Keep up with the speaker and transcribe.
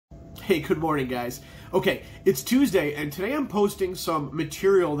Hey, good morning, guys. Okay, it's Tuesday, and today I'm posting some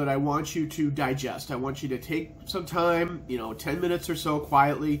material that I want you to digest. I want you to take some time, 10 minutes or so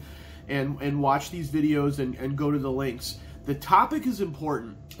quietly, and watch these videos and go to the links. The topic is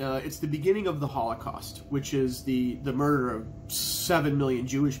important. It's the beginning of the Holocaust, which is the murder of 7 million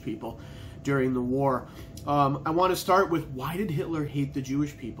Jewish people during the war. I want to start with, why did Hitler hate the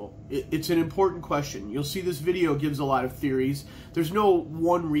Jewish people? It's an important question. You'll see this video gives a lot of theories. There's no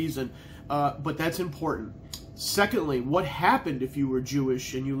one reason, but that's important. Secondly, what happened if you were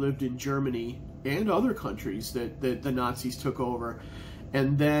Jewish and you lived in Germany and other countries that the Nazis took over?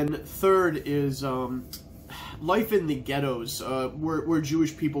 And then third is life in the ghettos, where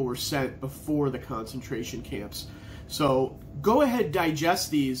Jewish people were sent before the concentration camps. So go ahead, digest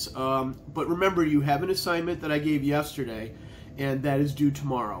these, but remember, you have an assignment that I gave yesterday, and that is due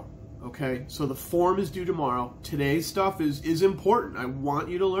tomorrow, okay? So the form is due tomorrow. Today's stuff is important. I want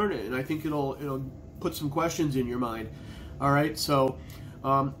you to learn it, and I think it'll put some questions in your mind, all right? So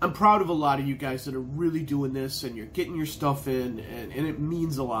I'm proud of a lot of you guys that are really doing this, and you're getting your stuff in, and it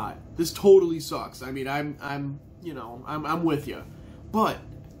means a lot. This totally sucks. I mean, I'm with you, but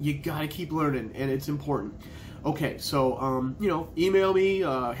you gotta keep learning, and it's important. Okay, so, email me,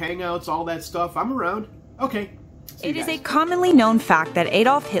 Hangouts, all that stuff. I'm around. Okay. It is a commonly known fact that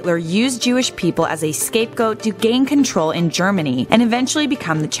Adolf Hitler used Jewish people as a scapegoat to gain control in Germany and eventually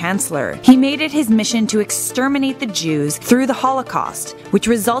become the Chancellor. He made it his mission to exterminate the Jews through the Holocaust, which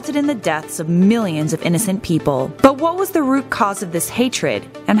resulted in the deaths of millions of innocent people. But what was the root cause of this hatred,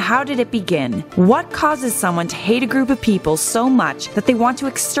 and how did it begin? What causes someone to hate a group of people so much that they want to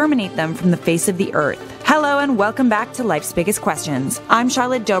exterminate them from the face of the earth? Hello and welcome back to Life's Biggest Questions. I'm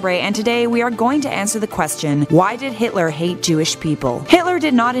Charlotte Dobre, and today we are going to answer the question, why did Hitler hate Jewish people? Hitler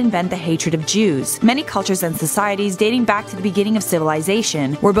did not invent the hatred of Jews. Many cultures and societies dating back to the beginning of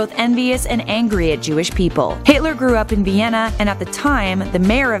civilization were both envious and angry at Jewish people. Hitler grew up in Vienna, and at the time, the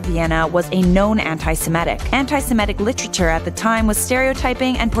mayor of Vienna was a known anti-Semitic. Anti-Semitic literature at the time was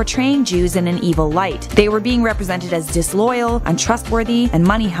stereotyping and portraying Jews in an evil light. They were being represented as disloyal, untrustworthy, and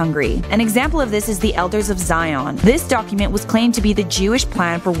money-hungry. An example of this is the Elders of Zion. This document was claimed to be the Jewish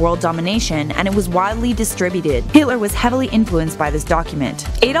plan for world domination, and it was widely distributed. Hitler was heavily influenced by this document.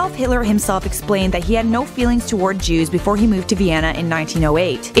 Adolf Hitler himself explained that he had no feelings toward Jews before he moved to Vienna in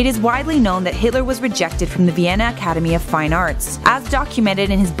 1908. It is widely known that Hitler was rejected from the Vienna Academy of Fine Arts. As documented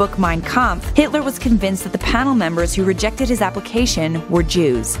in his book Mein Kampf, Hitler was convinced that the panel members who rejected his application were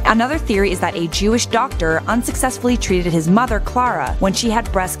Jews. Another theory is that a Jewish doctor unsuccessfully treated his mother, Clara, when she had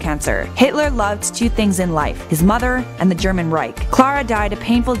breast cancer. Hitler loved two things in life, his mother and the German Reich. Clara died a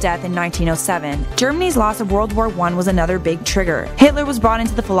painful death in 1907. Germany's loss of World War I was another big trigger. Hitler was brought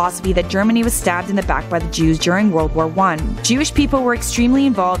into the philosophy that Germany was stabbed in the back by the Jews during World War I. Jewish people were extremely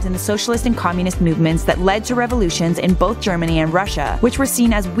involved in the socialist and communist movements that led to revolutions in both Germany and Russia, which were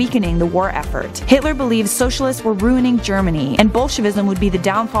seen as weakening the war effort. Hitler believed socialists were ruining Germany, and Bolshevism would be the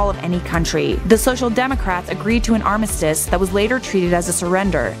downfall of any country. The Social Democrats agreed to an armistice that was later treated as a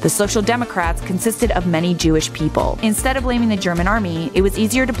surrender. The Social Democrats consisted of many Jewish people. Instead of blaming the German army, it was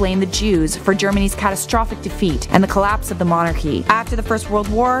easier to blame the Jews for Germany's catastrophic defeat and the collapse of the monarchy. After the First World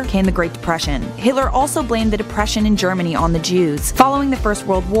War came the Great Depression. Hitler also blamed the depression in Germany on the Jews. Following the First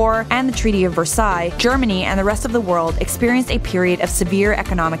World War and the Treaty of Versailles, Germany and the rest of the world experienced a period of severe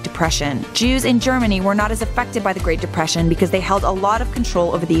economic depression. Jews in Germany were not as affected by the Great Depression because they held a lot of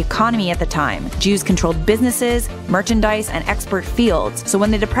control over the economy at the time. Jews controlled businesses, merchandise, and export fields, so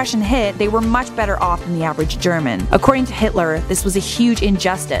when the Depression hit, they were much better off than the average German. According to Hitler, this was a huge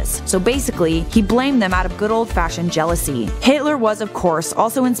injustice, so basically, he blamed them out of good old-fashioned jealousy. Hitler was, of course,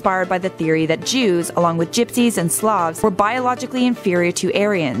 also inspired by the theory that Jews, along with Gypsies and Slavs, were biologically inferior to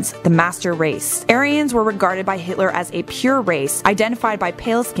Aryans, the master race. Aryans were regarded by Hitler as a pure race, identified by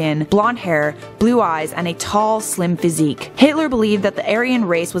pale skin, blonde hair, blue eyes, and a tall, slim physique. Hitler believed that the Aryan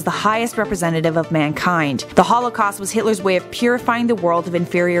race was the highest representative of mankind. The Holocaust was Hitler's way of purifying the world of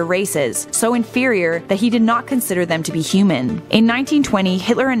inferior races, so inferior that he did not consider them to be human. In 1920,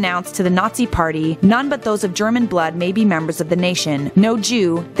 Hitler announced to the Nazi Party, "None but those of German blood may be members of the nation. No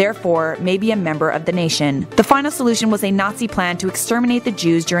Jew, therefore, may be a member of the nation." The final solution was a Nazi plan to exterminate the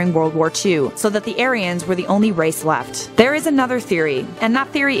Jews during World War II, so that the Aryans were the only race left. There is another theory, and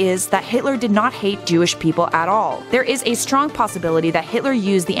that theory is that Hitler did not hate Jewish people at all. There is a strong possibility that Hitler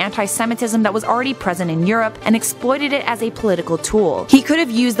used the anti-Semitism that was already present in Europe and exploited it as a political tool. He could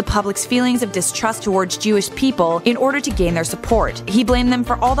have used the public's feelings of distrust towards Jewish people in order to gain their support. He blamed them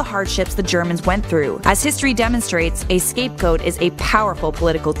for all the hardships the Germans went through. As history demonstrates, a scapegoat is a powerful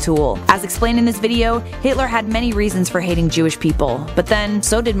political tool. As explained in this video, Hitler had many reasons for hating Jewish people, but then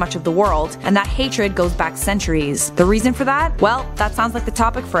so did much of the world, and that hatred goes back centuries. The reason for that? Well, that sounds like the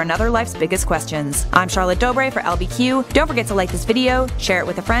topic for another Life's Biggest Questions. I'm Charlotte Dobre for LBQ. Don't forget to like this video, share it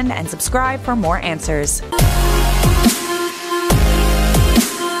with a friend, and subscribe for more answers.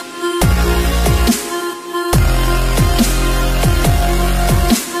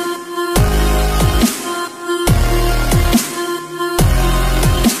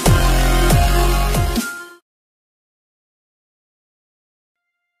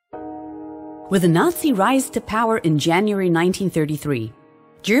 With the Nazi rise to power in January 1933,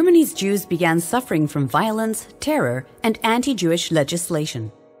 Germany's Jews began suffering from violence, terror, and anti-Jewish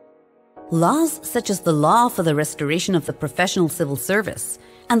legislation. Laws such as the Law for the Restoration of the Professional Civil Service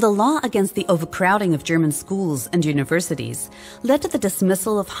and the law against the overcrowding of German schools and universities led to the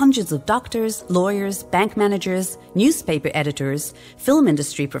dismissal of hundreds of doctors, lawyers, bank managers, newspaper editors, film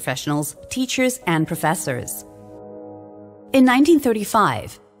industry professionals, teachers, and professors. In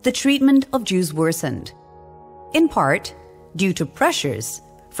 1935, the treatment of Jews worsened, in part due to pressures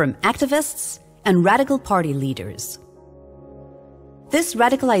from activists and radical party leaders. This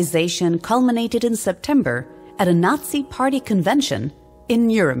radicalization culminated in September at a Nazi party convention in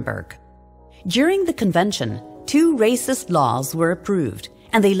Nuremberg. During the convention, 2 racist laws were approved,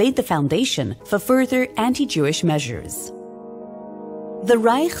 and they laid the foundation for further anti-Jewish measures. The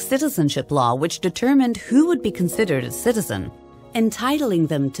Reich citizenship law, which determined who would be considered a citizen, entitling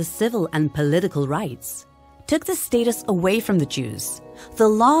them to civil and political rights, took the status away from the Jews. The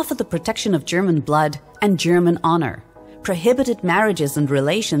law for the protection of German blood and German honor prohibited marriages and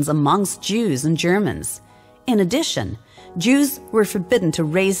relations amongst Jews and Germans. In addition, Jews were forbidden to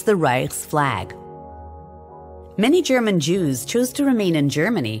raise the Reich's flag. Many German Jews chose to remain in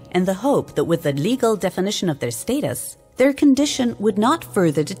Germany in the hope that with the legal definition of their status, their condition would not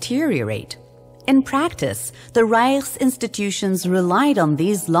further deteriorate. In practice, the Reich's institutions relied on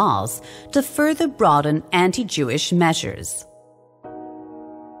these laws to further broaden anti-Jewish measures.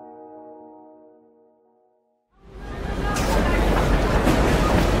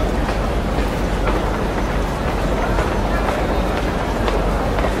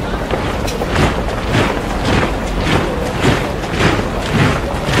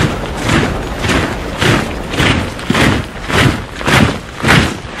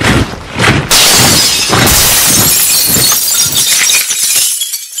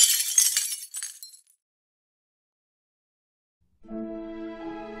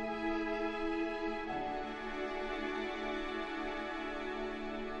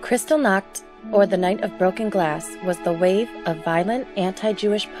 Kristallnacht, or the Night of Broken Glass, was the wave of violent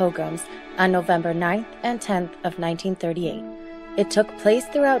anti-Jewish pogroms on November 9th and 10th of 1938. It took place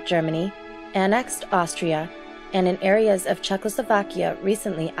throughout Germany, annexed Austria, and in areas of Czechoslovakia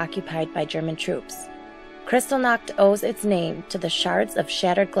recently occupied by German troops. Kristallnacht owes its name to the shards of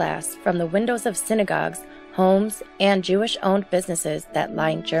shattered glass from the windows of synagogues, homes, and Jewish-owned businesses that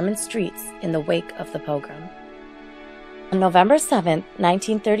lined German streets in the wake of the pogrom. On November 7,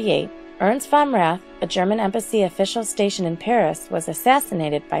 1938, Ernst von Rath, a German embassy official stationed in Paris, was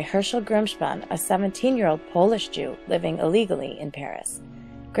assassinated by Herschel Grimspan, a 17-year-old Polish Jew living illegally in Paris.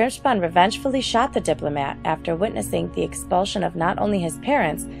 Grimspan revengefully shot the diplomat after witnessing the expulsion of not only his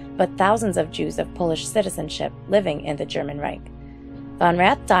parents, but thousands of Jews of Polish citizenship living in the German Reich. Von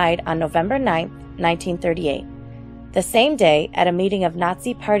Rath died on November 9, 1938. The same day, at a meeting of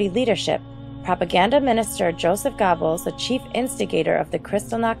Nazi Party leadership, Propaganda Minister Joseph Goebbels, the chief instigator of the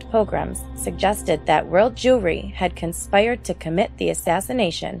Kristallnacht pogroms, suggested that world Jewry had conspired to commit the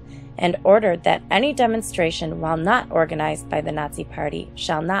assassination and ordered that any demonstration, while not organized by the Nazi Party,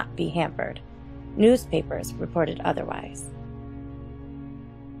 shall not be hampered. Newspapers reported otherwise.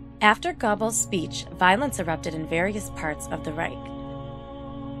 After Goebbels' speech, violence erupted in various parts of the Reich.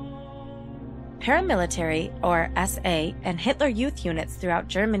 Paramilitary, or SA, and Hitler Youth units throughout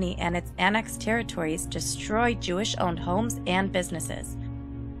Germany and its annexed territories destroyed Jewish-owned homes and businesses.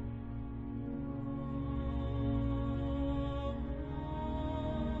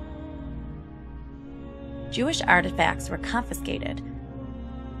 Jewish artifacts were confiscated,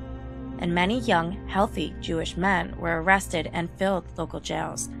 and many young, healthy Jewish men were arrested and filled local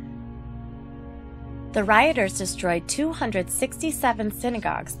jails. The rioters destroyed 267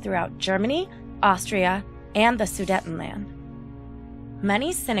 synagogues throughout Germany, Austria, and the Sudetenland.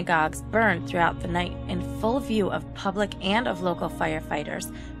 Many synagogues burned throughout the night in full view of public and of local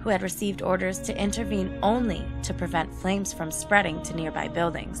firefighters who had received orders to intervene only to prevent flames from spreading to nearby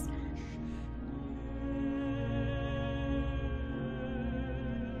buildings.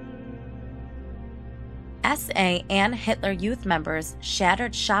 SA and Hitler Youth members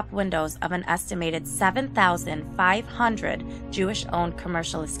shattered shop windows of an estimated 7,500 Jewish-owned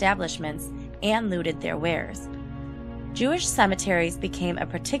commercial establishments and looted their wares. Jewish cemeteries became a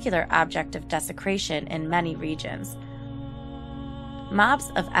particular object of desecration in many regions.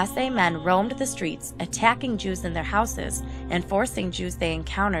 Mobs of SA men roamed the streets, attacking Jews in their houses and forcing Jews they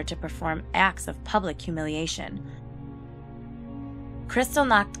encountered to perform acts of public humiliation.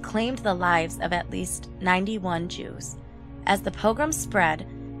 Kristallnacht claimed the lives of at least 91 Jews. As the pogrom spread,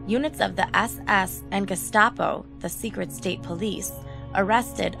 units of the SS and Gestapo, the secret state police,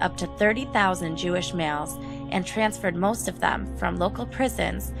 arrested up to 30,000 Jewish males and transferred most of them from local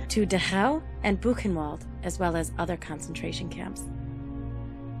prisons to Dachau and Buchenwald, as well as other concentration camps.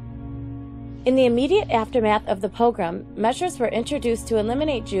 In the immediate aftermath of the pogrom, measures were introduced to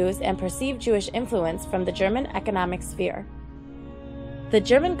eliminate Jews and perceived Jewish influence from the German economic sphere. The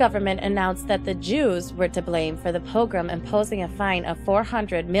German government announced that the Jews were to blame for the pogrom, imposing a fine of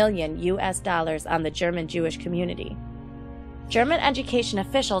 $400 million on the German Jewish community. German education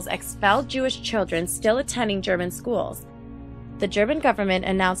officials expelled Jewish children still attending German schools. The German government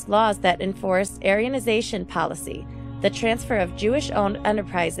announced laws that enforced Aryanization policy, the transfer of Jewish-owned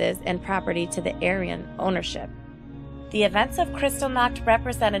enterprises and property to the Aryan ownership. The events of Kristallnacht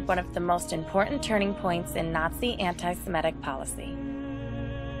represented one of the most important turning points in Nazi anti-Semitic policy.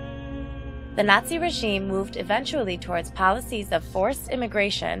 The Nazi regime moved eventually towards policies of forced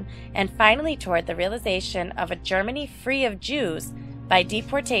immigration and finally toward the realization of a Germany free of Jews by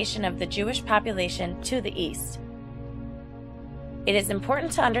deportation of the Jewish population to the East. It is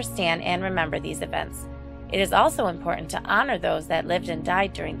important to understand and remember these events. It is also important to honor those that lived and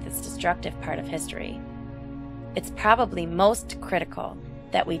died during this destructive part of history. It's probably most critical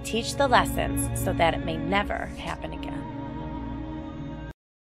that we teach the lessons so that it may never happen again.